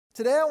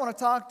Today I want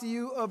to talk to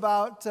you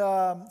about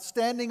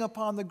standing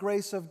upon the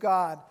grace of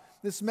God.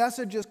 This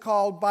message is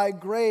called By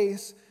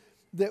Grace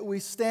That We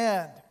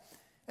Stand.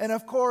 And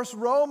of course,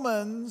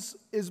 Romans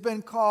has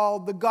been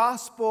called the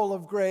gospel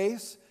of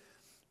grace.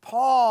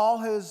 Paul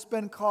has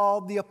been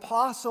called the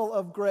apostle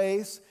of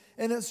grace.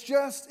 And it's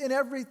just in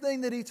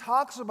everything that he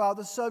talks about,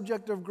 the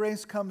subject of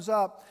grace comes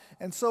up.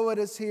 And so it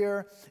is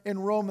here in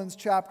Romans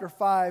chapter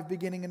 5,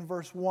 beginning in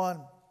verse 1.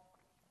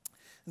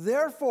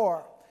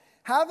 Therefore,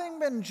 having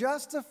been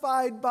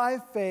justified by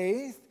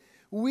faith,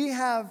 we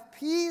have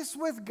peace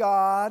with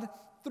God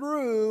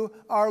through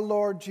our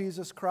Lord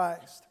Jesus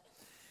Christ.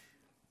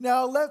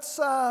 Now, let's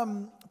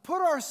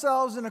put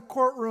ourselves in a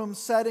courtroom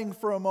setting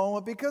for a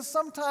moment, because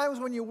sometimes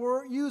when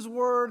you use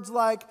words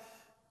like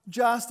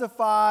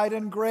justified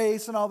and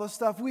grace and all this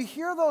stuff, we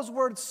hear those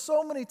words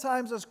so many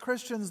times as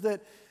Christians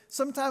that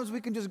sometimes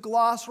we can just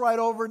gloss right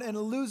over it and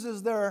it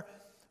loses their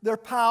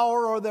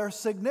power or their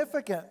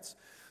significance.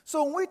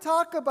 So when we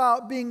talk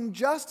about being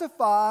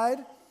justified,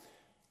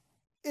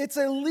 it's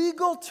a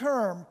legal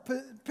term.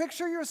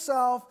 Picture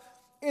yourself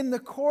in the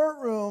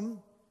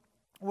courtroom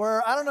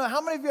where, I don't know, how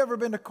many of you ever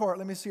been to court?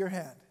 Let me see your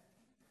hand.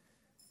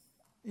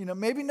 You know,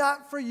 maybe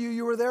not for you.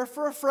 You were there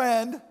for a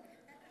friend.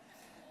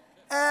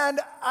 And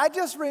I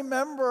just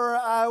remember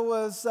I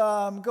was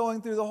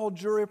going through the whole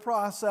jury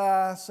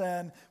process,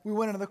 and we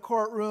went into the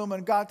courtroom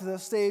and got to the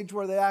stage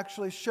where they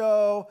actually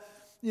show,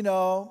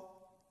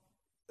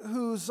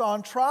 who's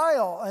on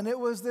trial. And it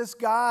was this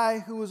guy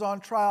who was on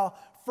trial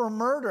for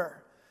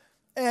murder.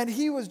 And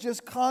he was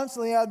just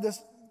constantly had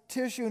this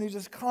tissue, and he's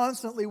just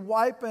constantly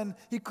wiping.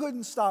 He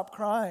couldn't stop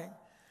crying.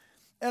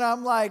 And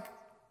I'm like,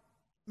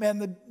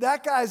 man,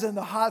 that guy's in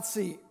the hot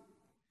seat.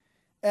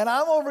 And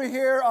I'm over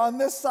here on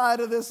this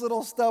side of this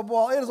little stub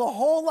wall. It is a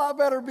whole lot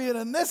better being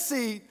in this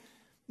seat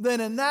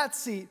than in that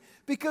seat.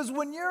 Because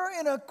when you're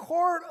in a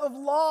court of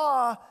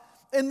law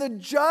and the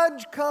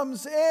judge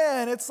comes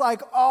in, it's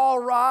like, all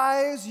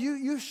rise.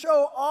 You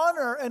show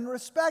honor and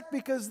respect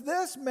because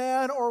this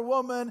man or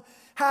woman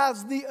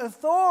has the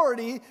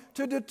authority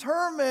to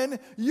determine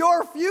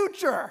your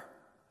future.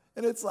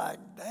 And it's like,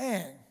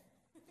 dang,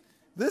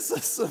 this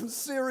is some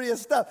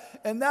serious stuff.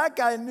 And that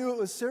guy knew it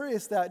was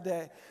serious that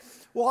day.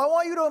 Well, I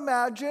want you to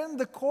imagine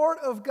the court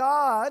of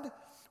God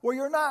where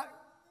you're not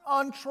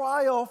on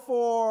trial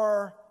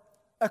for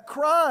a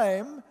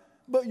crime,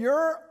 but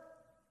you're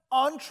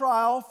on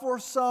trial for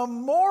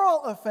some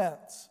moral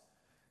offense.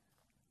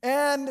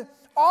 And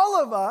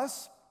all of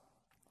us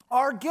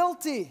are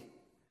guilty.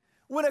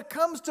 When it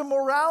comes to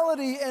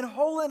morality and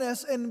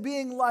holiness and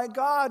being like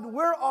God,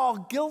 we're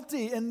all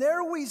guilty. And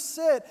there we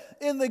sit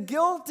in the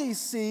guilty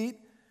seat,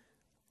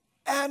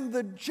 and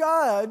the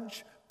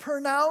judge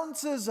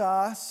pronounces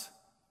us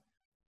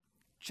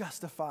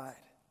justified.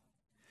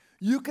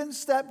 You can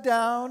step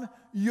down.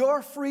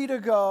 You're free to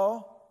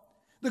go.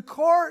 The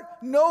court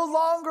no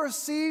longer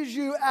sees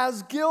you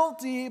as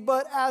guilty,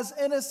 but as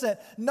innocent.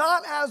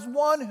 Not as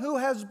one who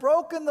has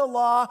broken the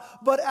law,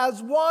 but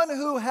as one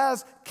who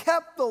has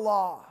kept the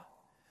law.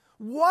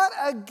 What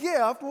a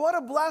gift, what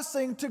a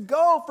blessing to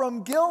go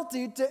from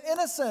guilty to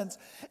innocence.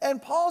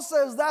 And Paul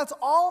says that's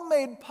all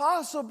made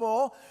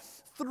possible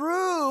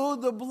through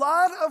the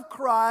blood of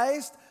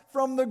Christ,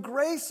 from the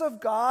grace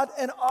of God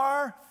and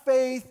our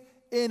faith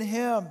in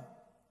Him.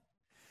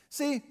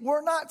 See,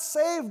 we're not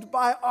saved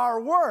by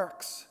our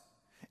works.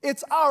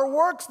 It's our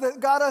works that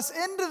got us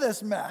into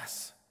this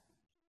mess.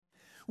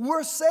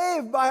 We're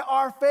saved by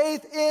our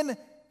faith in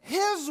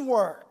His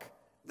work.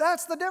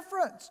 That's the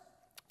difference.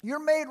 You're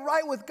made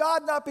right with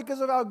God not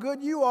because of how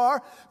good you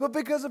are, but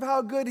because of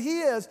how good He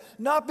is.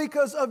 Not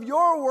because of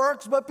your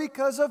works, but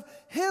because of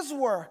His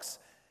works.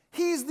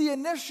 He's the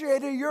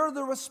initiator, you're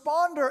the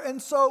responder. And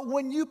so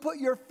when you put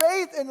your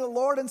faith in the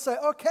Lord and say,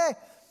 okay,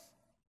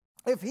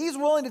 if He's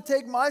willing to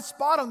take my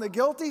spot on the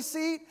guilty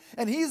seat,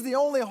 and He's the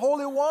only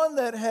holy one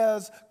that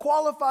has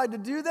qualified to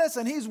do this,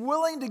 and He's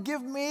willing to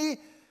give me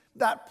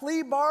that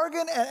plea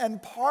bargain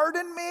and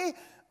pardon me,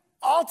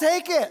 I'll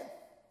take it.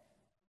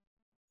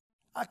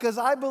 Because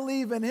I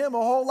believe in Him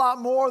a whole lot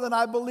more than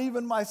I believe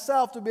in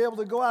myself to be able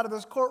to go out of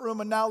this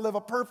courtroom and now live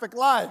a perfect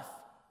life.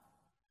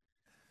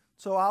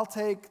 So I'll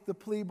take the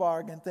plea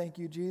bargain, thank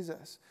you,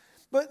 Jesus.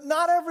 But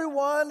not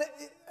everyone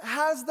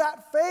has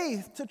that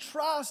faith to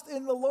trust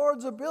in the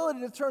Lord's ability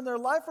to turn their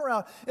life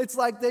around. It's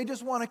like they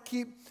just want to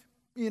keep,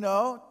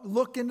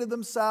 look into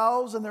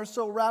themselves, and they're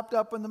so wrapped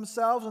up in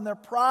themselves, and their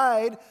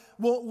pride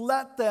won't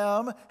let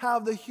them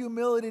have the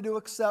humility to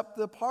accept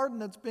the pardon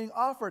that's being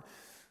offered.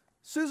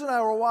 Susan and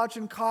I were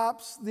watching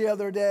Cops the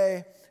other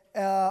day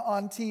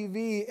on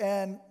TV,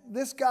 and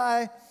this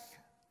guy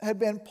had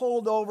been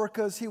pulled over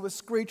because he was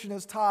screeching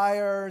his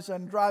tires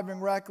and driving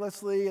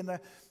recklessly. And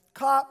the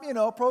cop,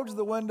 approaches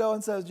the window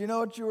and says, "You know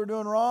what you were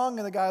doing wrong?"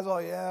 And the guy's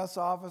all, "Yes,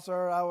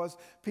 officer, I was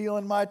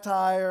peeling my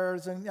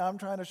tires, and I'm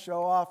trying to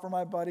show off for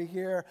my buddy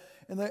here."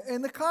 And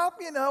the cop,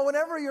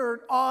 whenever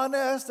you're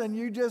honest and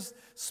you just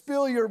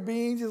spill your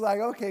beans, he's like,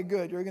 "Okay,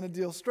 good, you're going to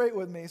deal straight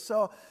with me."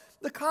 So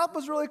The cop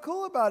was really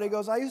cool about it. He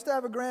goes, I used to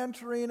have a Gran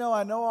Torino.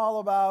 I know all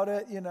about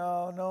it.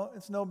 No,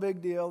 it's no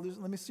big deal. Just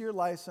let me see your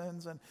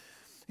license. And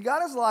he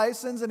got his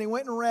license, and he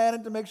went and ran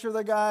it to make sure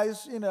the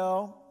guy's,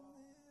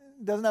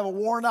 doesn't have a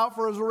warrant out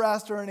for his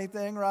arrest or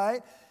anything,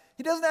 right?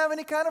 He doesn't have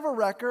any kind of a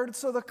record.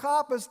 So the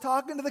cop is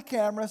talking to the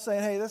camera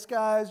saying, hey, this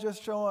guy's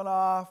just showing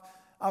off.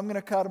 I'm going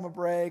to cut him a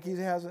break. He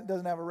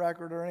doesn't have a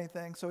record or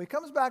anything. So he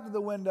comes back to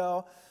the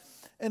window,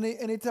 and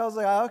he tells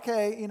the guy,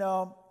 okay,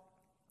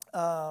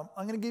 I'm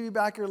going to give you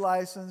back your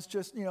license.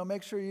 Just,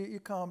 make sure you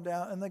calm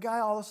down. And the guy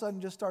all of a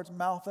sudden just starts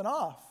mouthing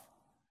off.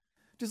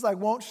 Just like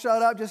won't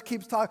shut up, just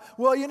keeps talking.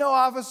 Well,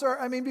 officer,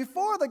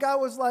 before the guy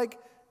was like,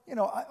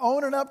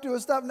 owning up to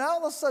his stuff. Now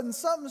all of a sudden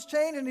something's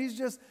changed, and he's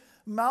just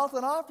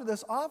mouthing off to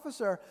this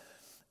officer.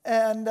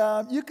 And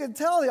you could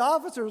tell the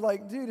officer was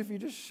like, dude, if you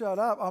just shut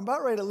up, I'm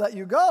about ready to let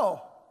you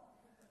go.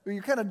 But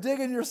you're kind of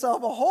digging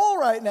yourself a hole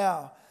right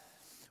now.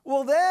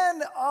 Well,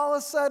 then all of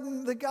a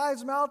sudden the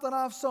guy's mouthing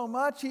off so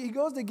much, he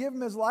goes to give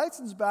him his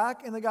license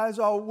back, and the guy's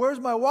all, where's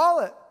my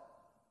wallet?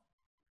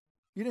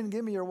 You didn't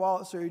give me your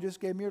wallet, sir. You just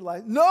gave me your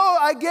license. No,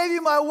 I gave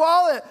you my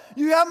wallet.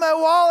 You have my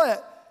wallet.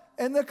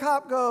 And the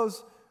cop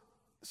goes,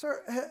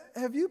 sir,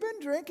 have you been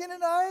drinking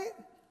tonight?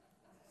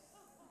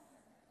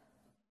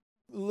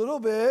 A little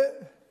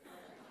bit.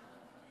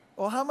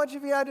 Well, how much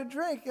have you had to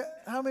drink?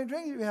 How many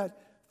drinks have you had?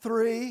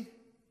 3.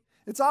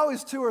 It's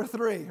always 2 or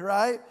 3,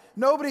 right?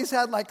 Nobody's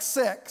had like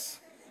 6.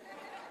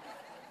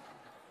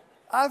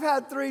 I've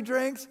had 3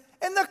 drinks,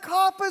 and the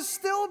cop is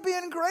still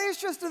being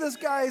gracious to this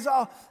guy. He's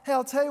all, hey,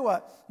 I'll tell you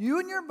what. You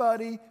and your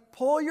buddy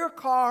pull your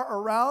car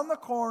around the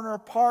corner,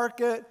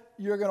 park it,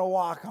 you're going to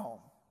walk home.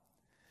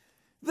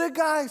 The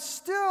guy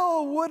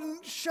still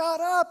wouldn't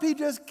shut up. He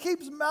just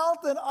keeps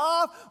mouthing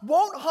off,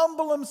 won't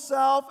humble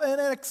himself,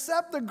 and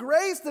accept the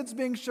grace that's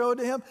being showed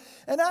to him.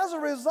 And as a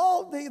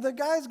result, the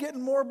guy's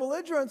getting more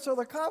belligerent. So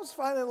the cop's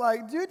finally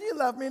like, dude, you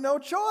left me no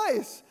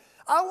choice.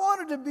 I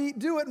wanted to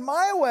do it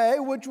my way,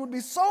 which would be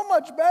so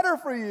much better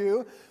for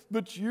you,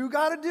 but you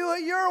got to do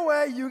it your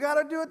way. You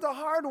got to do it the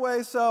hard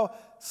way. So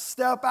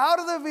step out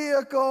of the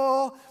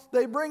vehicle.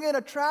 They bring in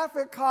a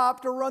traffic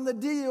cop to run the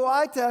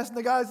DUI test, and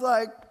the guy's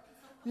like,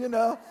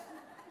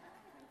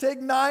 take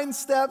 9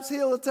 steps,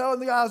 heel to toe,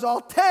 and the guy's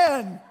all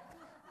 10.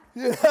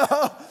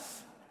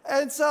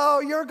 And so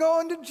you're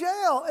going to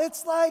jail.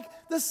 It's like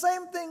the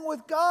same thing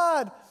with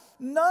God.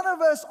 None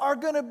of us are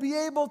going to be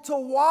able to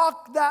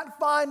walk that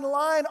fine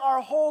line our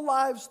whole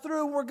lives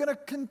through. We're going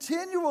to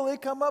continually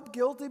come up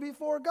guilty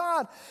before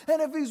God.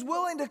 And if He's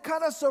willing to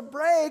cut us a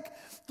break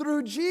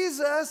through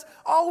Jesus,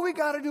 all we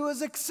got to do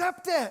is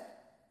accept it.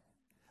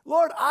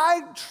 Lord,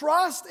 I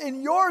trust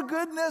in your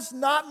goodness,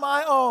 not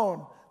my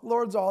own.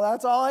 Lord's all,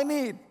 that's all I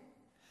need.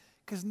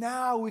 Because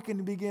now we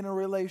can begin a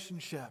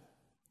relationship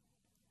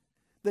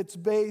that's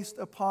based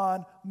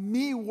upon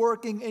me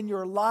working in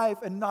your life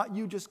and not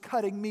you just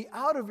cutting me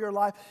out of your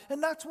life.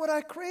 And that's what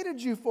I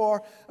created you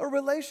for, a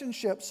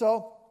relationship.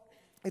 So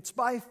it's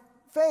by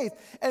faith.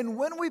 And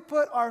when we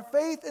put our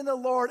faith in the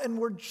Lord and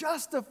we're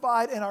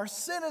justified and our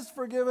sin is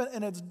forgiven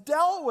and it's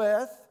dealt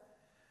with,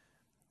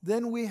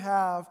 then we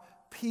have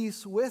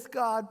peace with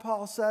God,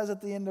 Paul says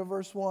at the end of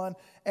verse 1,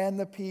 and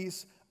the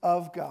peace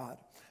of God.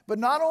 But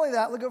not only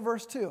that, look at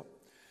verse 2.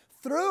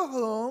 Through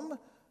whom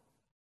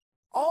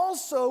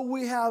also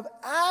we have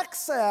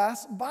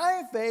access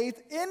by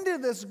faith into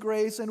this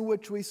grace in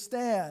which we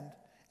stand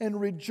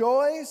and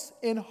rejoice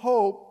in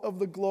hope of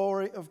the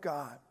glory of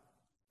God.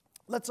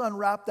 Let's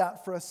unwrap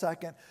that for a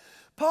second.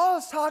 Paul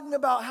is talking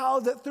about how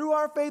that through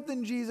our faith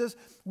in Jesus,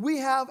 we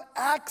have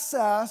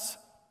access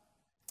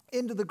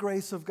into the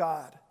grace of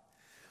God.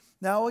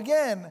 Now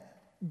again,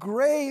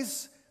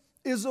 grace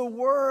is a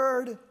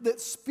word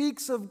that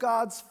speaks of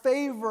God's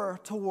favor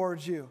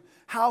towards you,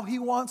 how He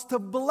wants to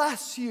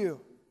bless you.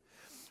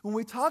 When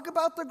we talk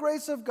about the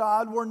grace of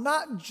God, we're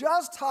not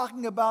just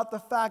talking about the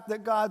fact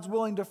that God's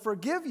willing to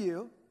forgive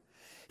you.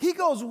 He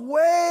goes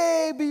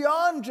way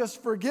beyond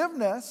just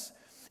forgiveness.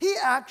 He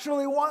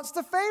actually wants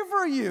to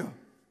favor you.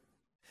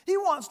 He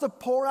wants to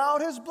pour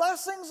out His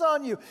blessings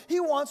on you.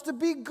 He wants to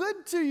be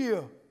good to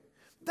you.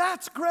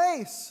 That's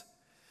grace.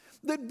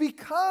 That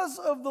because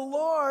of the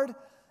Lord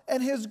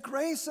and His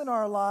grace in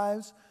our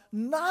lives,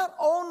 not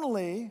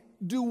only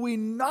do we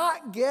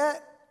not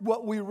get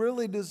what we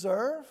really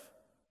deserve,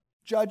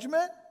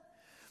 judgment,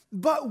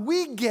 but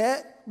we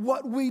get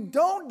what we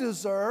don't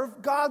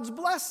deserve, God's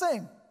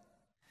blessing.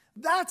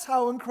 That's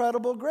how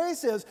incredible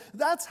grace is.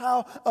 That's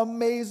how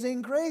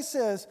amazing grace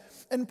is.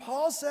 And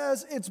Paul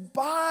says it's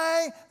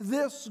by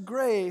this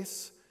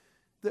grace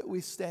that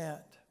we stand.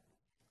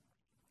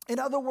 In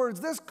other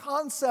words, this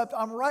concept,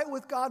 I'm right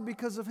with God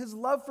because of His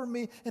love for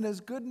me and His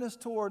goodness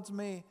towards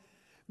me,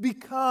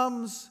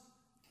 becomes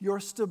your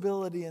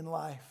stability in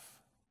life.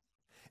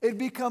 It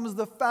becomes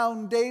the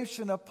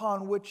foundation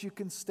upon which you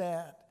can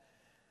stand.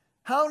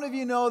 How many of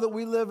you know that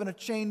we live in a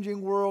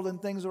changing world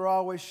and things are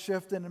always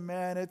shifting, and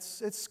man,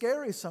 it's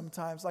scary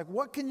sometimes. Like,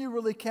 what can you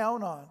really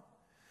count on?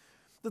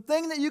 The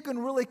thing that you can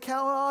really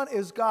count on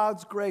is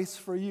God's grace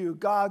for you,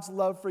 God's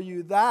love for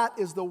you. That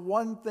is the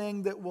one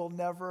thing that will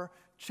never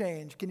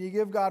change. Can you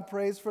give God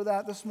praise for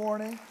that this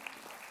morning?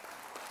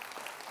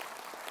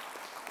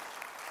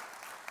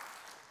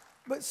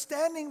 But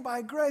standing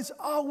by grace,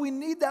 we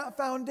need that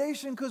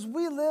foundation because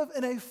we live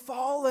in a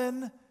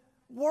fallen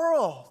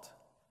world.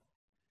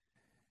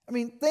 I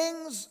mean,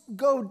 things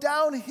go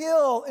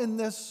downhill in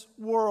this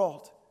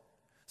world.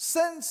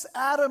 Since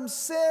Adam's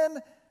sin,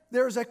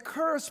 there's a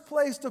curse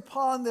placed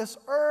upon this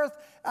earth.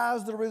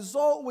 As the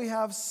result, we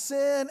have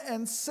sin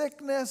and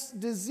sickness,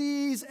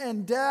 disease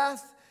and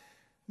death.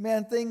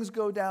 Man, things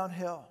go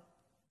downhill.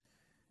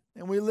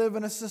 And we live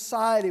in a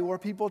society where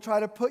people try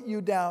to put you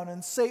down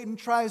and Satan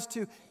tries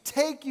to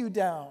take you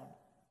down.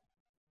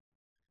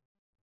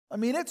 I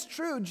mean, it's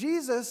true.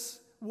 Jesus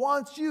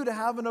wants you to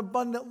have an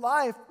abundant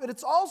life, but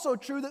it's also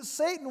true that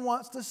Satan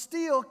wants to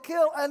steal,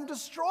 kill, and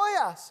destroy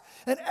us.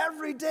 And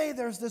every day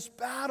there's this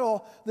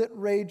battle that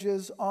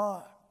rages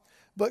on.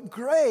 But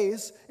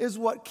grace is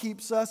what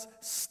keeps us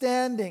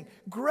standing.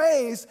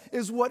 Grace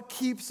is what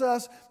keeps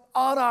us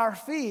on our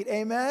feet.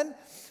 Amen?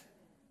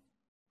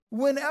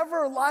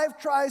 Whenever life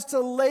tries to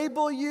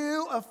label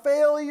you a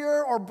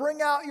failure or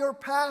bring out your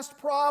past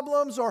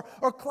problems or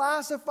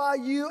classify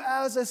you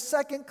as a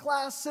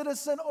second-class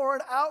citizen or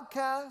an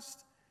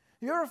outcast,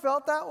 you ever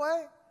felt that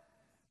way?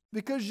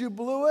 Because you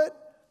blew it,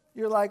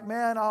 you're like,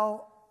 man,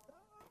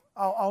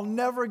 I'll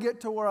never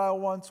get to where I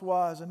once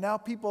was. And now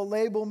people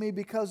label me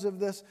because of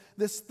this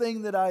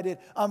thing that I did.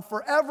 I'm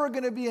forever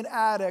going to be an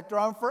addict, or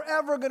I'm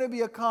forever going to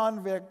be a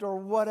convict, or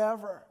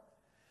whatever.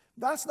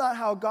 That's not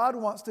how God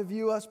wants to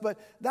view us, but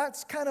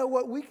that's kind of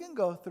what we can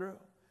go through.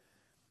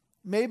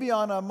 Maybe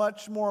on a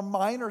much more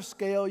minor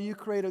scale, you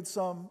created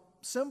some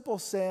simple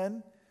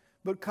sin,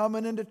 but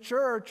coming into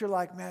church, you're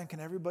like, man, can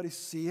everybody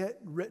see it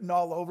written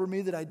all over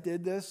me that I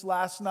did this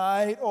last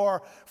night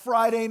or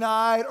Friday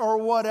night or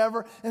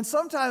whatever? And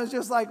sometimes it's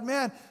just like,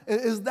 man,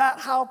 is that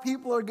how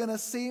people are going to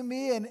see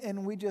me?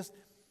 And we just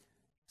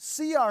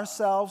see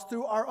ourselves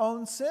through our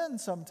own sin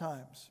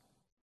sometimes.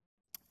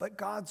 But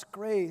God's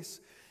grace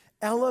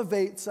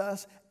elevates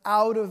us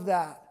out of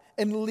that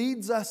and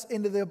leads us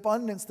into the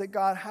abundance that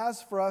God has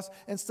for us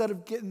instead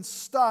of getting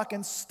stuck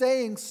and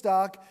staying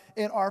stuck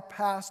in our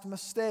past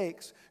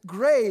mistakes.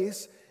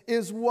 Grace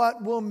is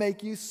what will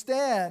make you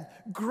stand.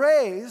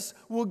 Grace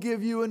will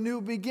give you a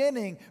new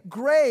beginning.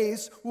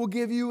 Grace will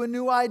give you a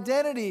new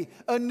identity,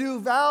 a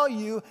new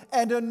value,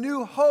 and a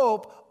new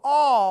hope,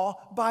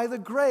 all by the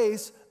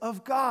grace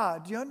of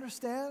God. Do you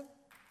understand?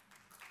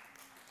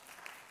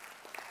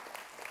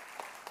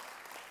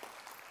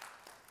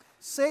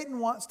 Satan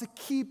wants to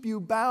keep you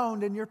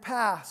bound in your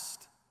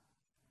past.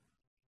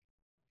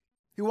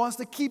 He wants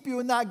to keep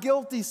you in that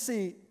guilty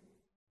seat.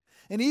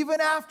 And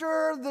even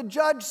after the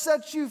judge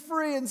sets you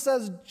free and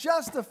says,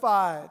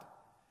 justified,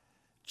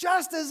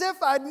 just as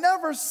if I'd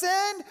never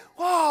sinned,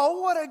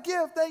 wow, what a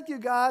gift, thank you,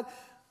 God.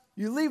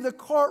 You leave the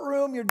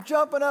courtroom, you're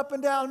jumping up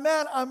and down,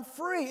 man, I'm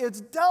free,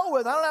 it's dealt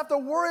with. I don't have to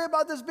worry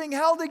about this being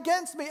held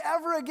against me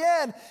ever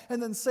again.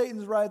 And then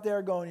Satan's right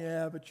there going,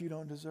 yeah, but you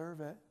don't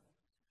deserve it.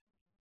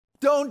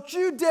 Don't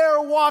you dare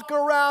walk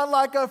around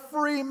like a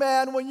free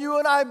man when you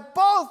and I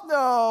both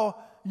know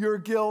you're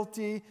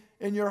guilty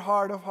in your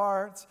heart of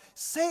hearts.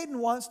 Satan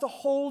wants to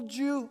hold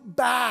you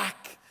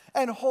back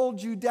and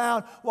hold you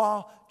down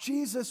while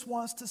Jesus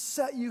wants to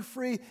set you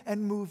free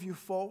and move you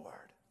forward.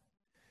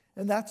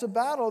 And that's a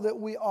battle that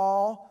we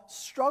all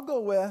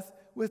struggle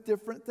with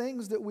different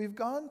things that we've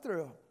gone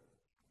through.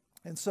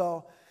 And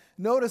so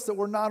notice that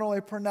we're not only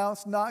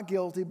pronounced not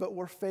guilty, but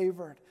we're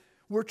favored.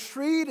 We're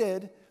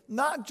treated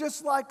not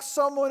just like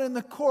someone in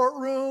the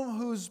courtroom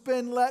who's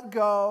been let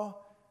go,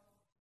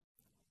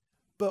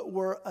 but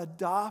we're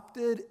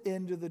adopted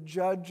into the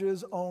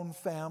judge's own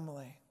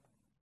family.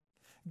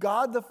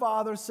 God the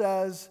Father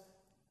says,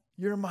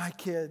 you're my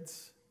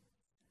kids,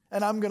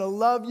 and I'm going to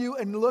love you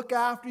and look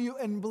after you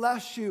and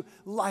bless you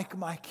like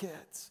my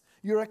kids.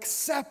 You're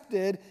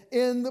accepted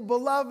in the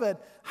beloved,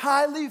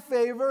 highly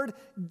favored,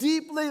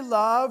 deeply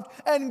loved,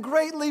 and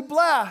greatly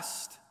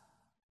blessed.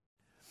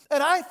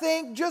 And I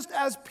think just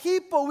as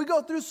people, we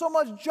go through so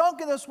much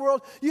junk in this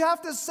world, you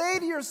have to say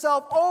to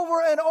yourself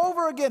over and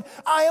over again,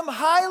 I am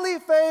highly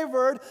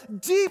favored,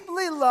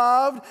 deeply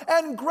loved,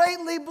 and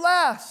greatly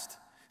blessed.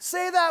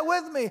 Say that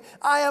with me.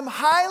 I am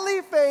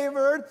highly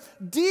favored,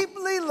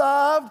 deeply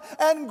loved,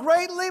 and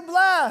greatly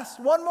blessed.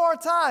 One more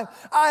time.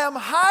 I am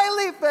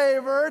highly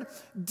favored,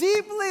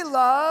 deeply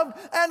loved,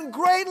 and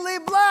greatly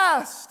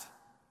blessed.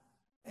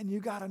 And you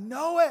got to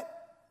know it,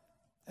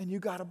 and you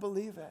got to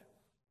believe it.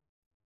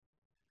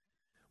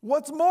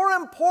 What's more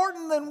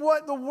important than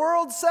what the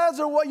world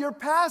says or what your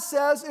past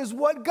says is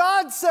what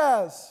God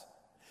says.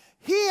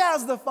 He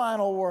has the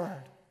final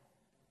word.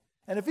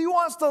 And if He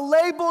wants to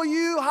label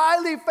you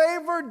highly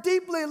favored,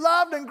 deeply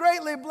loved, and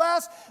greatly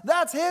blessed,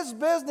 that's His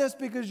business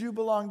because you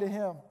belong to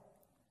Him.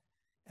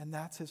 And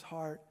that's His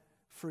heart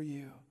for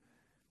you.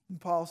 And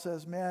Paul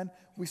says, man,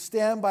 we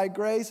stand by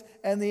grace,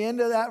 and the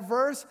end of that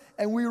verse,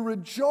 and we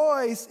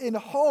rejoice in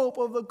hope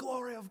of the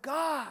glory of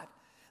God.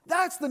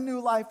 That's the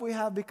new life we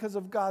have because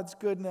of God's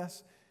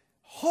goodness.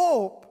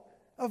 Hope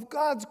of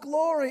God's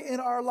glory in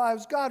our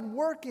lives. God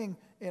working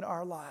in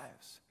our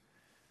lives.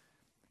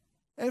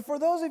 And for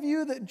those of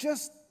you that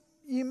just,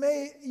 you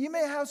may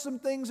have some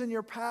things in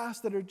your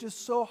past that are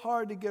just so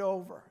hard to get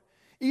over.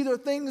 Either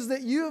things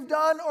that you've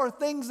done or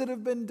things that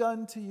have been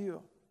done to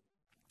you.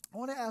 I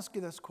want to ask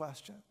you this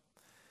question.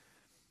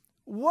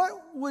 What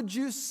would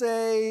you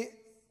say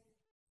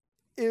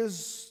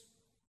is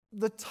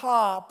the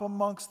top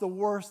amongst the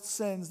worst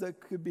sins that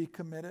could be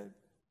committed?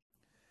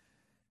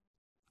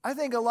 I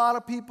think a lot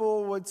of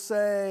people would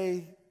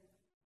say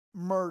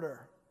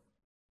murder.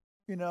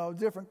 You know,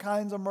 different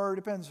kinds of murder.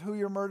 Depends who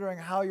you're murdering,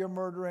 how you're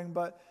murdering.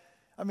 But,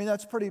 I mean,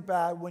 that's pretty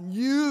bad. When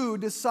you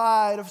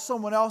decide if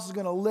someone else is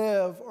going to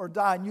live or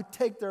die and you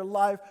take their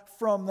life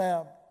from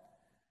them.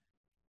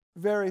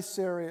 Very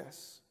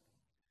serious.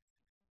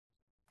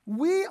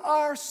 We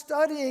are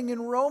studying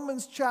in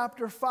Romans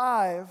chapter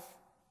 5,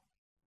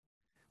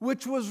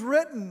 which was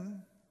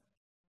written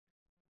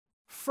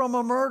from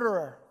a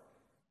murderer.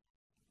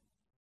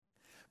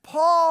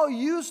 Paul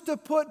used to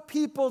put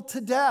people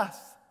to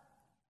death.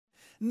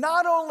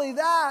 Not only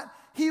that,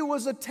 he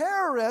was a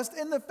terrorist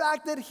in the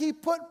fact that he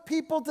put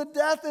people to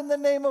death in the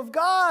name of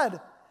God.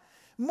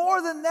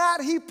 More than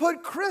that, he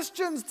put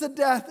Christians to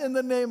death in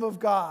the name of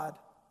God.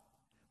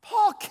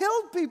 Paul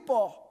killed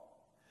people.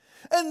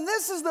 And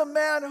this is the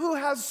man who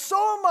has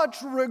so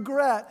much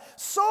regret.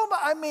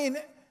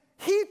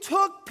 He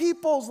took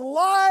people's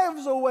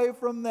lives away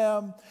from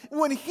them.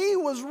 When he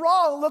was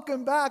wrong,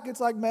 looking back,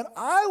 it's like, man,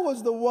 I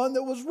was the one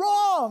that was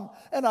wrong,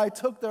 and I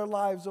took their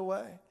lives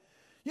away.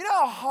 You know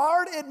how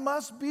hard it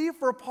must be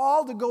for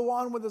Paul to go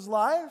on with his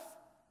life?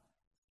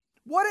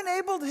 What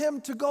enabled him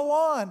to go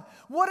on?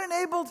 What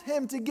enabled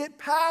him to get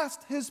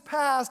past his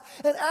past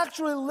and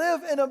actually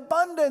live in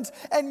abundance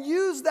and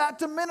use that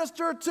to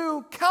minister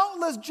to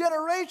countless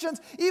generations,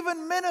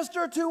 even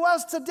minister to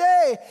us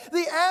today?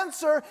 The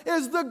answer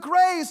is the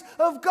grace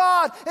of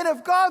God. And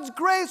if God's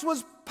grace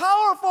was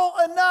powerful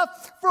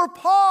enough for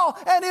Paul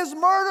and his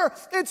murder,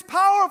 it's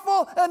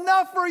powerful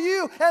enough for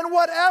you and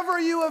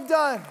whatever you have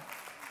done.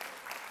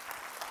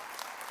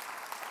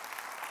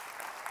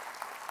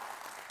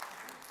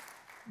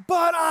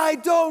 But I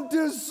don't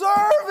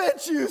deserve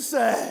it, you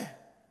say.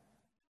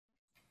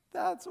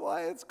 That's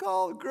why it's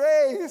called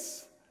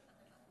grace.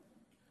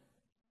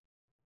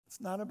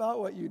 It's not about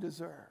what you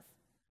deserve.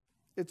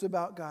 It's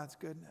about God's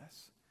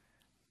goodness.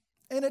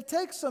 And it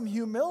takes some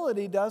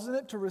humility, doesn't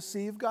it, to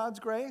receive God's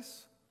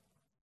grace?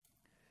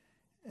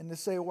 And to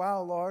say,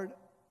 wow, Lord,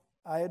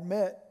 I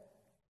admit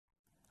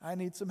I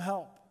need some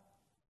help.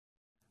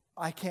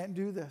 I can't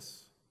do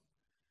this.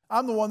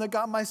 I'm the one that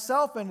got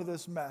myself into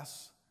this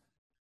mess.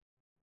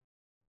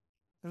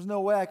 There's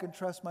no way I can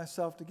trust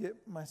myself to get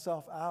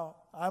myself out.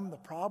 I'm the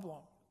problem.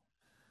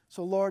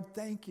 So, Lord,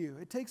 thank you.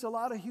 It takes a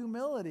lot of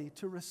humility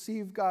to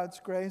receive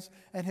God's grace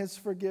and His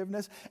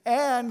forgiveness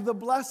and the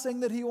blessing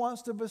that He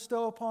wants to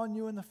bestow upon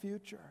you in the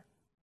future.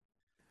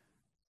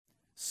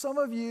 Some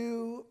of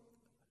you,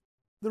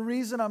 the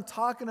reason I'm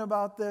talking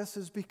about this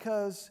is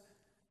because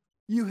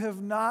you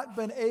have not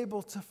been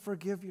able to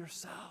forgive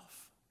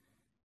yourself.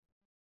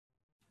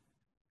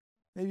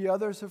 Maybe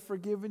others have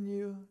forgiven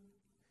you.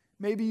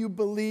 Maybe you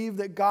believe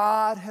that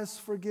God has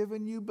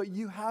forgiven you, but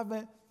you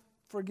haven't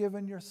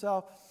forgiven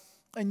yourself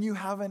and you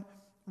haven't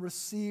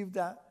received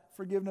that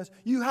forgiveness.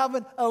 You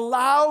haven't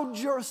allowed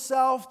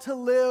yourself to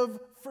live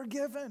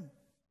forgiven.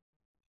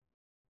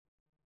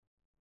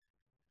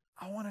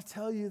 I want to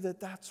tell you that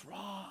that's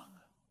wrong.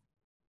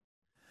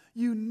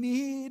 You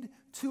need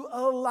to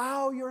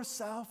allow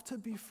yourself to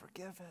be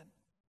forgiven.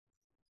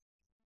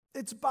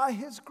 It's by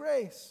His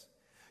grace.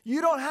 You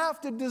don't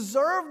have to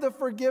deserve the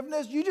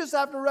forgiveness. You just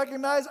have to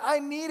recognize, I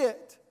need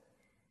it.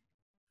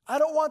 I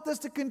don't want this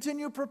to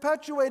continue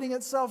perpetuating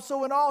itself.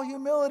 So in all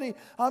humility,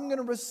 I'm going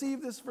to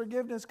receive this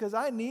forgiveness because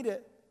I need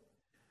it.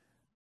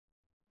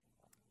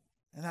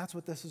 And that's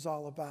what this is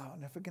all about.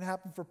 And if it can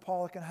happen for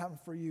Paul, it can happen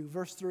for you.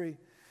 Verse 3.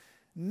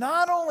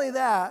 Not only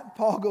that,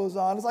 Paul goes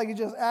on, it's like he's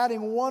just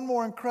adding one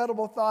more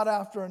incredible thought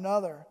after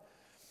another.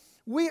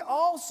 We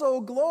also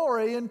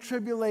glory in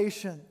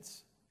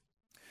tribulations,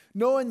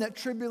 knowing that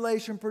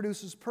tribulation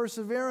produces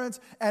perseverance,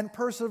 and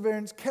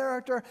perseverance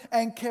character,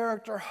 and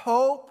character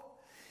hope.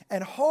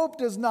 And hope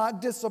does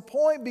not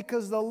disappoint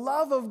because the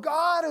love of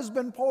God has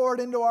been poured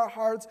into our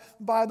hearts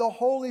by the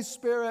Holy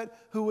Spirit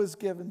who was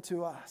given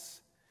to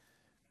us.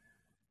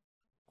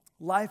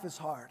 Life is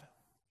hard.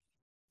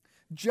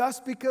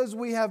 Just because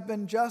we have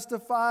been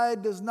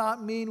justified does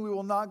not mean we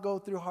will not go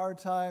through hard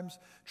times,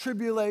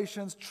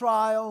 tribulations,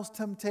 trials,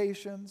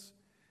 temptations.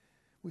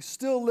 We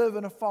still live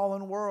in a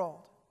fallen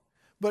world.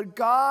 But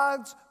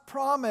God's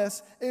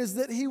promise is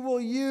that He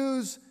will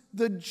use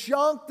the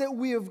junk that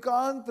we have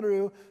gone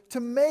through to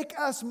make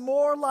us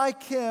more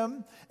like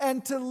Him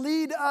and to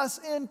lead us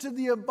into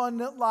the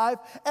abundant life,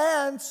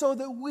 and so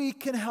that we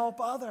can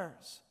help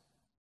others.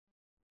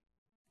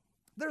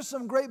 There's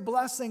some great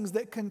blessings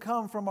that can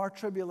come from our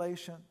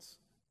tribulations.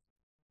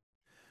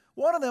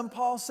 One of them,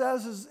 Paul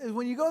says, is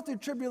when you go through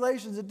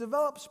tribulations, it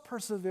develops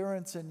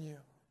perseverance in you.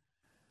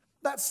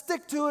 That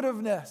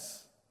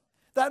stick-to-itiveness,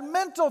 that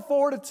mental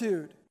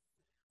fortitude.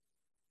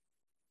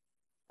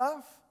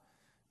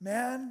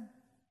 man,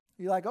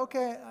 you're like,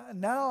 okay,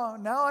 now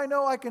I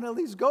know I can at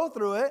least go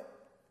through it,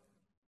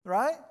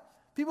 right?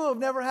 People who have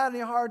never had any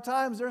hard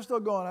times, they're still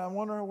going, I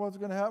wonder what's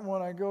going to happen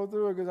when I go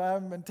through it because I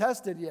haven't been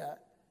tested yet.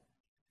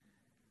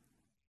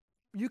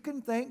 You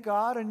can thank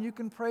God and you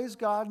can praise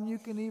God and you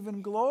can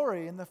even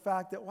glory in the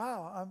fact that,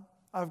 wow,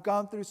 I've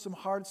gone through some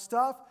hard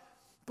stuff,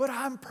 but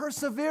I'm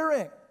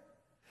persevering.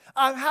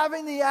 I'm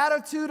having the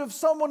attitude of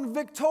someone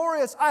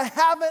victorious. I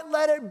haven't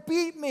let it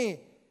beat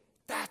me.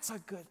 That's a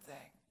good thing.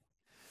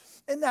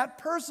 And that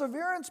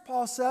perseverance,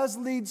 Paul says,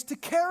 leads to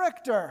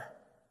character.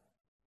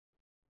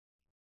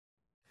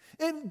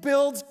 It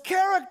builds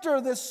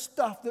character, this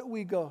stuff that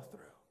we go through.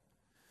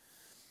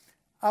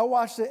 I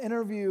watched an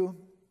interview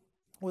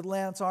with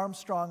Lance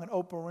Armstrong and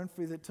Oprah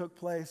Winfrey that took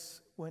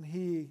place when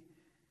he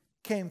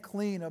came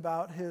clean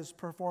about his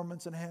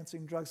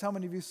performance-enhancing drugs. How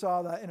many of you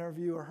saw that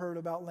interview or heard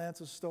about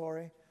Lance's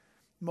story?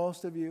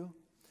 Most of you.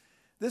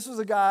 This was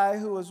a guy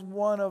who was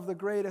one of the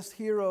greatest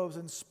heroes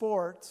in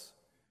sports,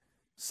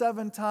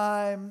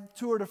 7-time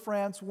Tour de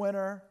France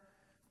winner,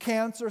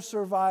 cancer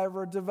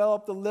survivor,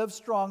 developed the Live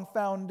Strong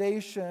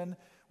Foundation,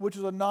 which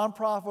was a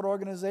nonprofit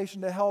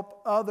organization to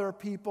help other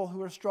people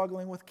who are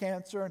struggling with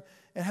cancer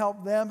and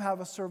help them have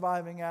a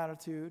surviving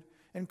attitude.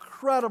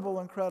 Incredible,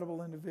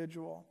 incredible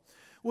individual.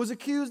 Was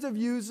accused of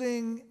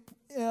using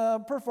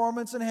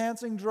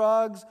performance-enhancing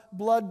drugs,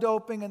 blood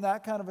doping, and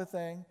that kind of a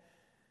thing.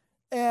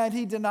 And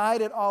he denied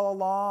it all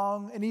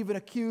along and even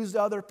accused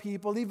other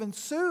people, even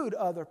sued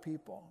other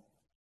people.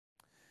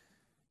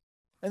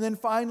 And then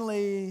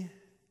finally,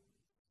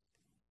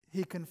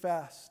 he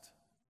confessed.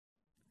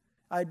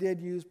 I did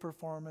use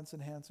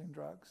performance-enhancing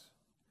drugs.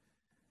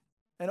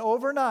 And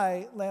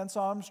overnight, Lance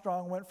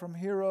Armstrong went from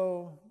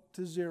hero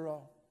to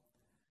zero.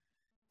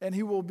 And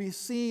he will be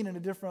seen in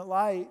a different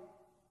light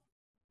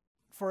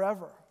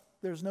forever.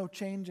 There's no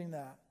changing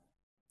that.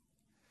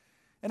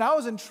 And I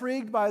was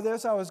intrigued by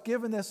this. I was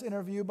given this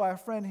interview by a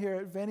friend here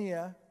at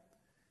Venia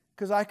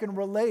because I can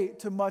relate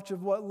to much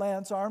of what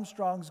Lance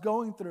Armstrong's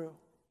going through.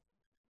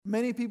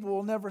 Many people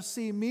will never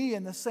see me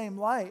in the same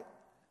light.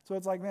 So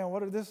it's like, man,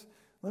 what are this?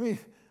 Let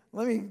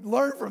me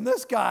learn from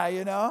this guy,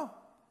 you know?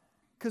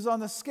 Because on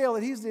the scale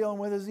that he's dealing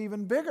with is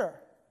even bigger.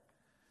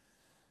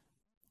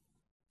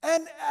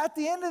 And at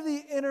the end of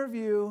the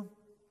interview,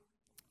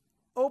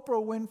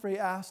 Oprah Winfrey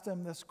asked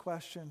him this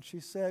question. She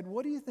said,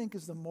 what do you think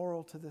is the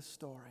moral to this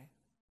story?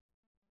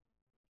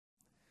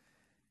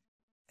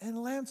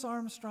 And Lance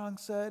Armstrong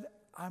said,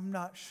 I'm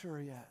not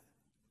sure yet.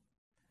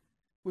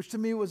 Which to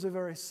me was a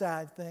very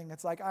sad thing.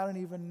 It's like, I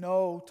don't even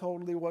know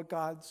totally what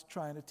God's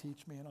trying to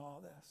teach me in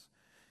all this.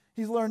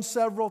 He's learned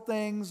several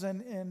things,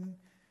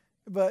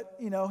 but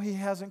he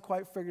hasn't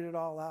quite figured it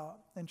all out.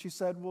 And she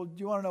said, well, do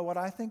you want to know what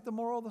I think the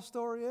moral of the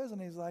story is?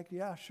 And he's like,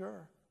 yeah,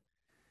 sure.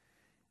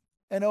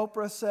 And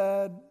Oprah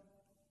said,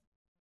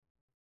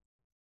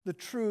 the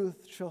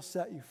truth shall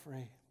set you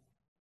free.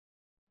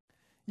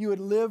 You had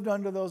lived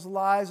under those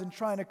lies and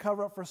trying to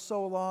cover up for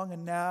so long,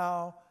 and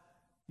now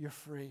you're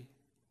free.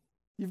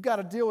 You've got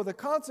to deal with the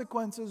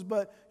consequences,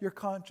 but your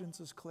conscience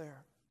is clear.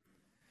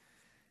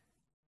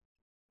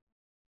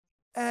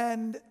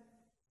 And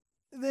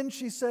then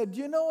she said,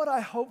 do you know what I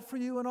hope for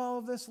you in all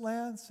of this,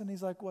 Lance? And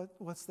he's like,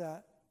 what's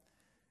that?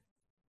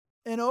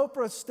 And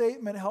Oprah's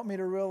statement helped me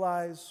to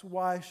realize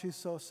why she's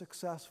so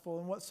successful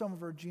and what some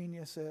of her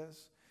genius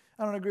is.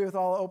 I don't agree with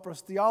all of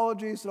Oprah's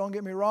theology, so don't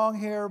get me wrong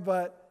here,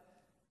 but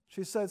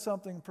she said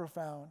something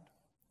profound.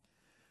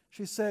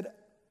 She said,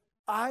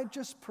 I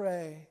just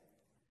pray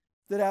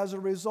that as a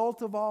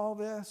result of all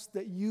this,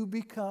 that you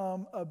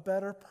become a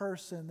better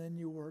person than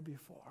you were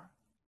before.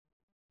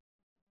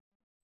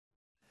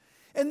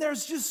 And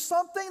there's just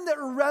something that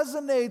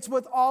resonates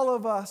with all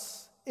of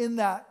us in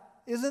that,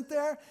 isn't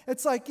there?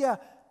 It's like, yeah,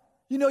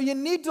 you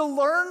need to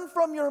learn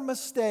from your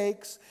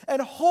mistakes,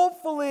 and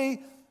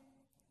hopefully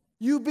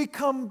you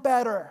become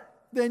better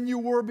than you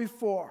were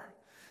before.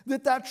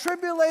 That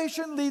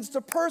tribulation leads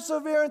to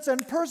perseverance,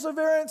 and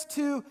perseverance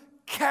to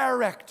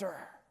character.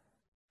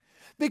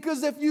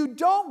 Because if you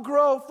don't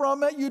grow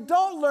from it, you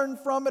don't learn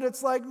from it,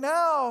 it's like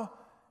now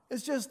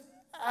it's just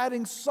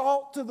adding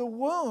salt to the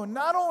wound.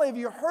 Not only have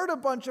you hurt a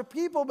bunch of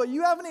people, but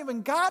you haven't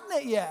even gotten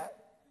it yet.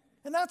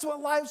 And that's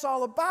what life's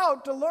all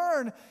about, to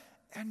learn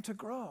and to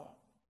grow.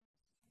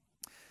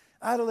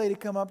 I had a lady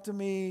come up to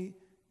me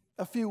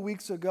a few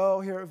weeks ago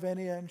here at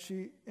Venia,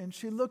 and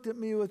she looked at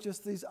me with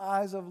just these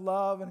eyes of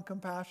love and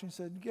compassion. She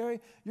said,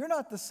 Gary, you're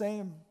not the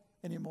same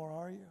anymore,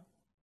 are you?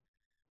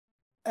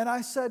 And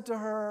I said to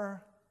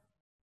her,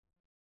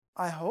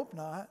 I hope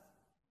not.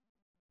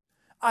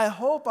 I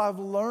hope I've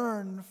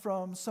learned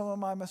from some of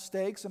my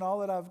mistakes and all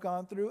that I've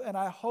gone through, and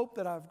I hope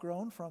that I've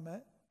grown from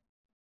it.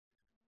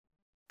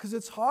 Because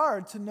it's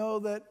hard to know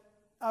that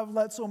I've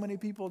let so many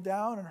people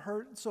down and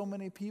hurt so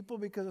many people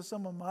because of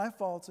some of my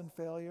faults and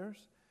failures.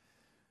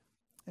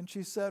 And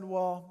she said,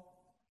 well,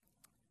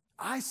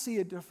 I see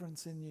a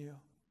difference in you.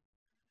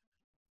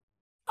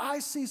 I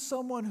see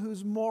someone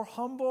who's more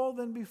humble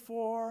than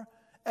before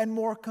and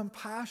more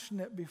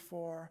compassionate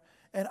before.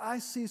 and I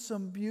see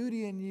some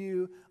beauty in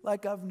you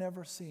like I've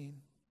never seen.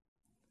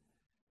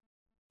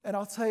 And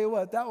I'll tell you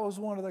what, that was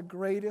one of the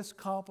greatest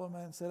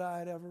compliments that I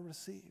had ever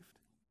received.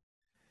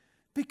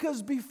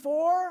 Because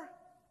before,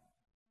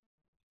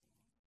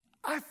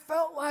 I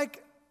felt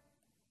like,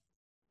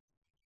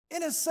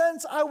 in a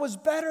sense, I was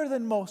better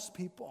than most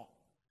people.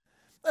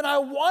 And I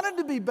wanted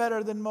to be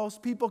better than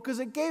most people because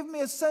it gave me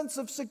a sense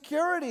of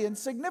security and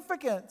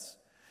significance.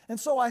 And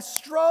so I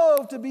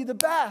strove to be the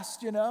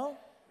best, you know.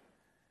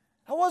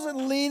 I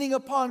wasn't leaning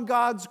upon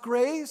God's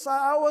grace.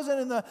 I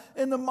wasn't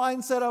in the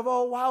mindset of,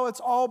 oh, wow, it's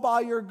all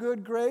by your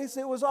good grace.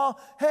 It was all,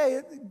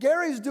 hey,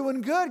 Gary's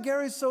doing good.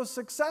 Gary's so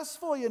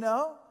successful, you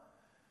know.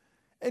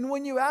 And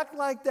when you act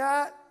like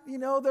that, you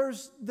know,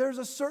 there's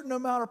a certain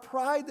amount of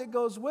pride that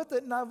goes with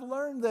it. And I've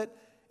learned that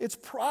it's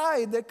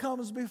pride that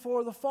comes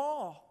before the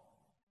fall.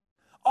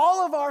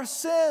 All of our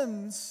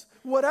sins,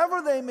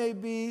 whatever they may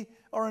be,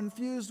 are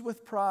infused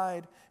with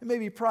pride. It may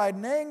be pride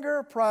in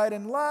anger, pride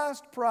in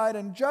lust, pride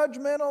in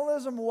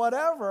judgmentalism,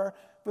 whatever,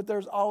 but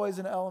there's always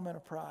an element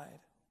of pride.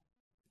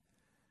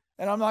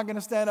 And I'm not going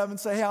to stand up and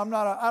say, hey, I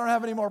don't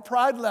have any more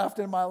pride left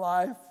in my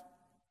life.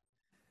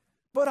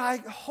 But I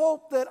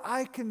hope that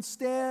I can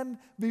stand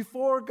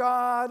before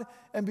God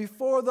and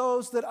before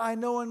those that I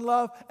know and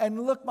love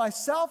and look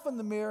myself in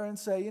the mirror and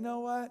say, you know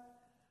what?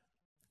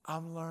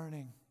 I'm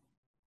learning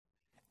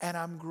and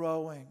I'm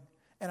growing.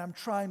 And I'm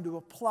trying to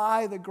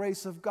apply the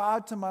grace of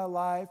God to my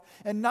life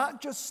and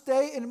not just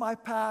stay in my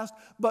past,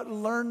 but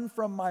learn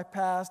from my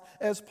past.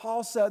 As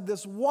Paul said,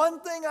 this one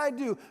thing I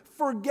do,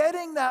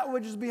 forgetting that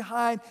which is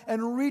behind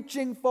and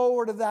reaching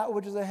forward to that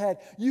which is ahead.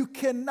 You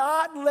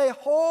cannot lay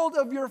hold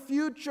of your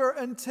future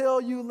until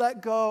you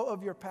let go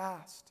of your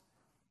past.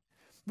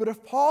 But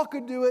if Paul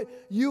could do it,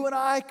 you and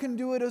I can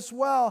do it as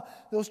well.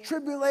 Those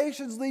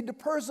tribulations lead to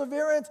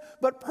perseverance,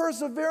 but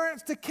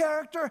perseverance to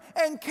character,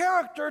 and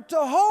character to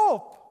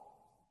hope.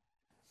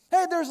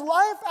 Hey, there's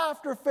life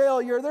after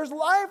failure. There's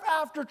life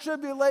after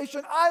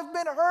tribulation. I've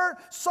been hurt.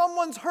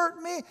 Someone's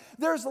hurt me.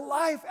 There's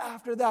life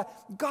after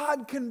that.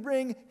 God can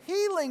bring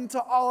healing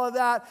to all of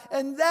that.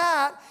 And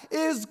that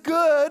is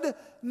good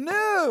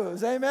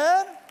news.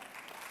 Amen?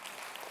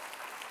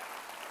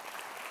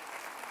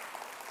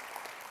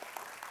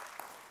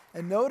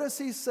 And notice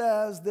he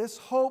says, this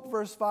hope,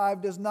 verse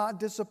 5, does not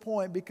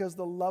disappoint because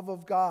the love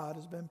of God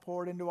has been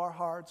poured into our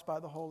hearts by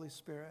the Holy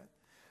Spirit.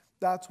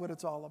 That's what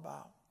it's all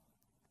about.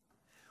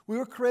 We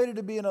were created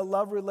to be in a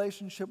love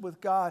relationship with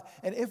God.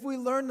 And if we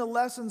learn the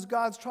lessons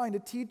God's trying to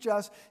teach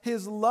us,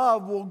 His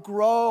love will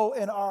grow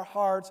in our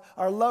hearts.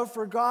 Our love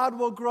for God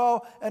will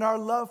grow, and our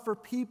love for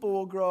people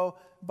will grow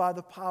by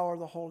the power of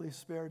the Holy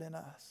Spirit in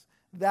us.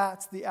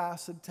 That's the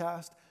acid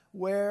test.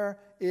 Where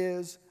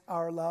is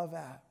our love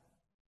at?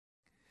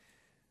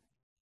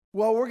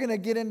 Well, we're going to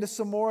get into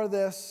some more of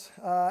this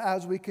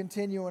as we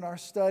continue in our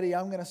study.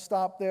 I'm going to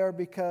stop there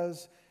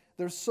because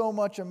there's so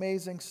much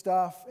amazing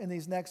stuff in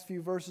these next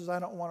few verses. I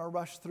don't want to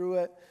rush through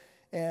it.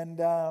 And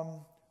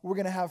we're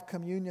going to have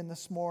communion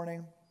this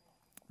morning.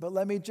 But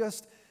let me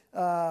just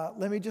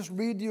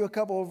read you a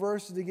couple of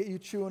verses to get you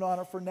chewing on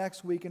it for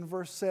next week. In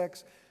verse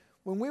 6,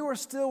 when we were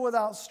still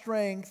without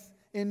strength,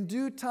 in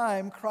due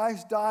time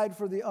Christ died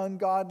for the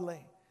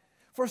ungodly.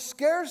 For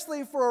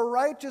scarcely for a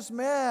righteous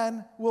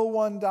man will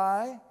one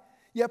die,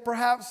 yet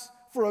perhaps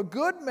for a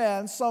good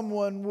man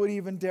someone would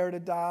even dare to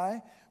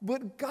die.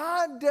 But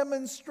God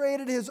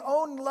demonstrated His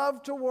own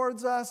love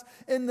towards us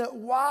in that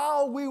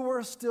while we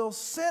were still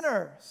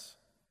sinners,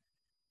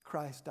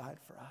 Christ died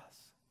for us.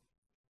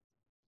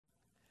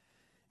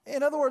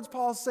 In other words,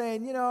 Paul's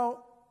saying, you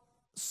know,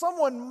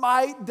 someone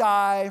might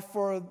die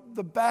for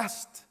the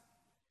best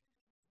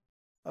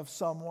of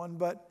someone,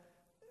 but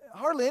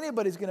hardly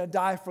anybody's going to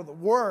die for the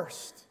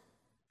worst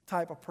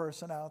type of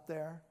person out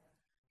there.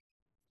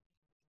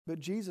 But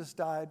Jesus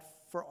died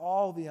for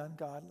all the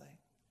ungodly,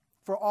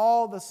 for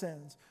all the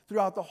sins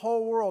throughout the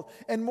whole world.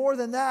 And more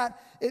than that,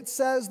 it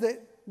says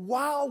that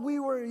while we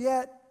were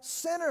yet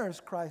sinners,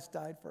 Christ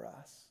died for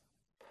us.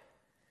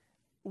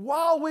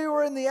 While we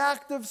were in the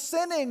act of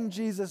sinning,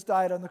 Jesus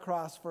died on the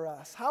cross for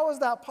us. How is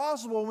that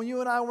possible when you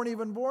and I weren't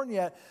even born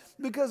yet?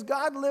 Because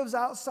God lives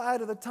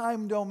outside of the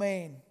time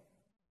domain.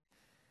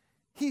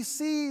 He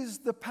sees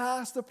the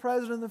past, the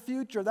present, and the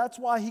future. That's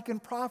why He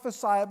can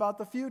prophesy about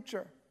the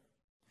future.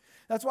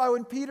 That's why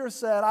when Peter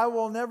said, I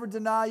will never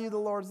deny you, the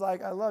Lord's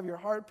like, I love your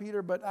heart,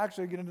 Peter, but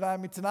actually you're going to deny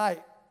me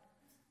tonight.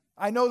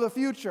 I know the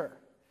future.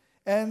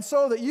 And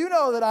so that you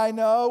know that I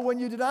know, when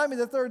you deny me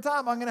the third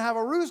time, I'm going to have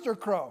a rooster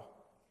crow.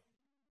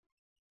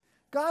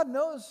 God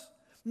knows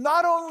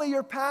not only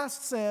your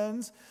past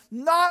sins,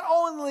 not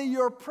only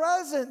your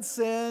present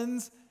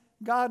sins,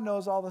 God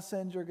knows all the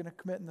sins you're going to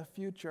commit in the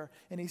future.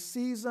 And He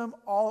sees them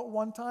all at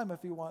one time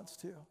if He wants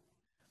to.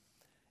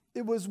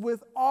 It was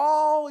with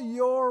all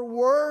your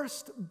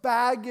worst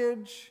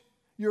baggage,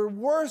 your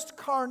worst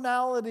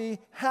carnality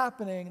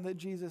happening that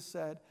Jesus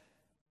said,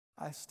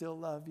 I still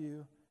love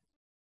you,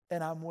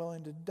 and I'm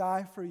willing to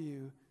die for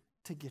you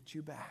to get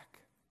you back.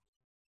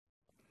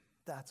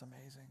 That's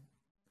amazing.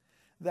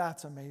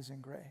 That's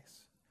amazing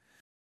grace.